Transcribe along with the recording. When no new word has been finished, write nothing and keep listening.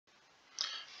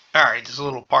Alright, this is a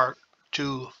little part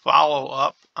to follow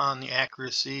up on the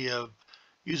accuracy of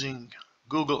using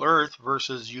Google Earth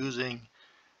versus using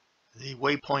the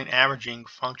waypoint averaging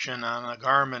function on a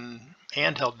Garmin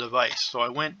handheld device. So I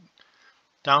went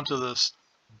down to this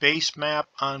base map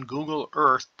on Google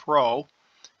Earth Pro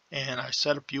and I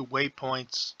set a few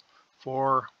waypoints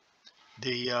for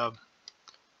the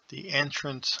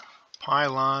entrance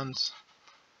pylons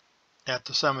at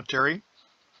the cemetery.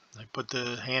 I put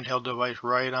the handheld device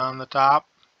right on the top,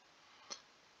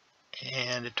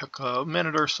 and it took a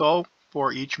minute or so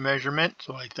for each measurement.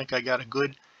 So I think I got a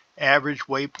good average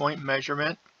waypoint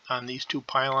measurement on these two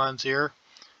pylons here,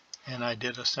 and I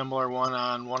did a similar one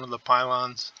on one of the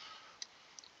pylons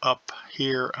up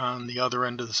here on the other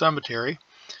end of the cemetery.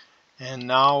 And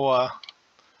now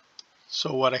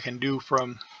so what I can do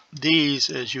from these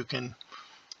is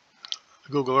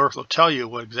Google Earth will tell you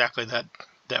what exactly that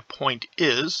point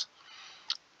is,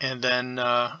 and then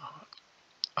I'm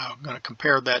going to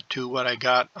compare that to what I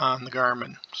got on the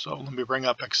Garmin. So let me bring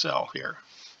up Excel here.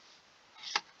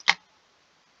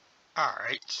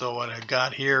 Alright, so what I've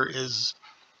got here is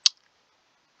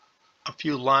a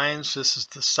few lines. This is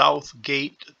the south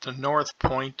gate, the north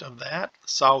point of that.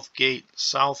 South gate,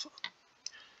 south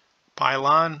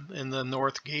pylon, and the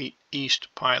north gate, east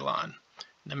pylon.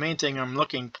 The main thing I'm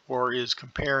looking for is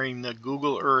comparing the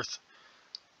Google Earth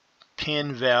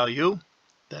pin value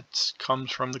that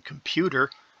comes from the computer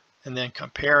and then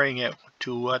comparing it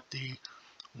to what the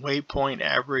waypoint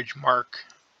average mark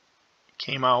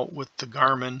came out with the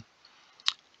Garmin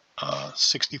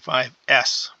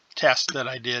 65S test that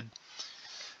I did.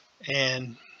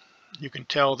 And you can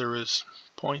tell there is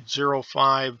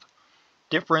 0.05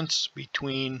 difference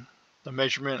between the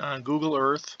measurement on Google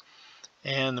Earth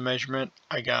and the measurement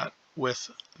I got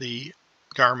with the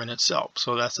Garmin itself.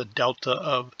 So that's a delta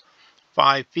of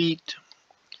 5 feet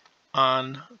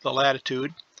on the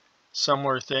latitude.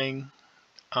 Similar thing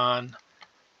on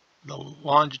the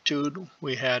longitude,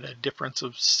 we had a difference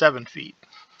of 7 feet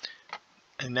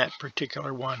in that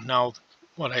particular one. Now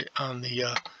on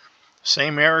the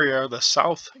same area, the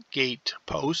south gate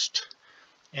post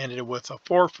ended with a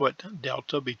 4-foot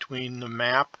delta between the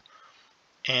map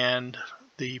and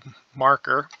the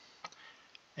marker,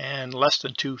 and less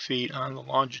than 2 feet on the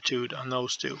longitude on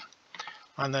those two.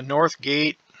 On the north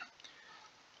gate,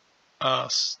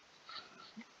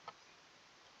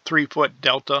 3-foot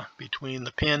delta between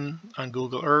the pin on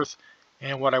Google Earth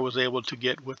and what I was able to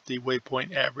get with the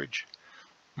waypoint average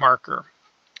marker,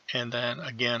 and then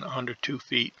again under 2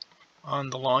 feet on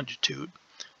the longitude.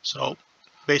 So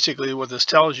basically what this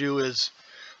tells you is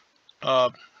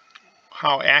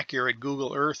how accurate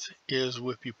Google Earth is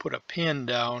if you put a pin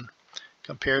down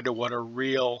compared to what a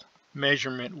real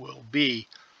measurement will be.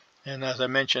 And as I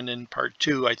mentioned in part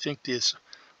 2, I think this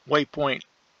waypoint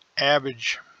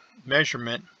average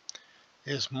measurement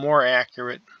is more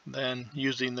accurate than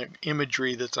using the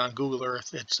imagery that's on Google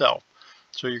Earth itself.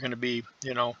 So you're going to be,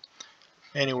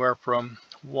 anywhere from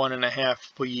 1.5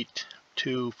 feet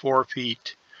to 4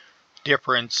 feet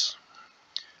difference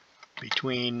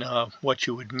between what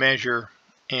you would measure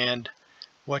and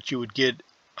what you would get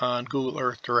on Google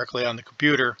Earth directly on the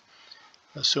computer,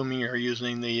 assuming you're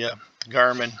using the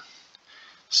Garmin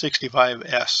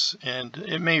 65S. And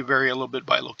it may vary a little bit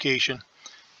by location,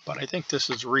 but I think this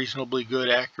is reasonably good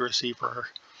accuracy for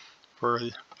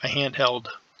a handheld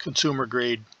consumer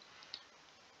grade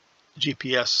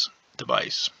GPS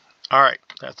device. Alright,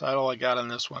 that's all I got on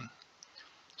this one.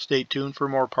 Stay tuned for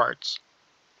more parts.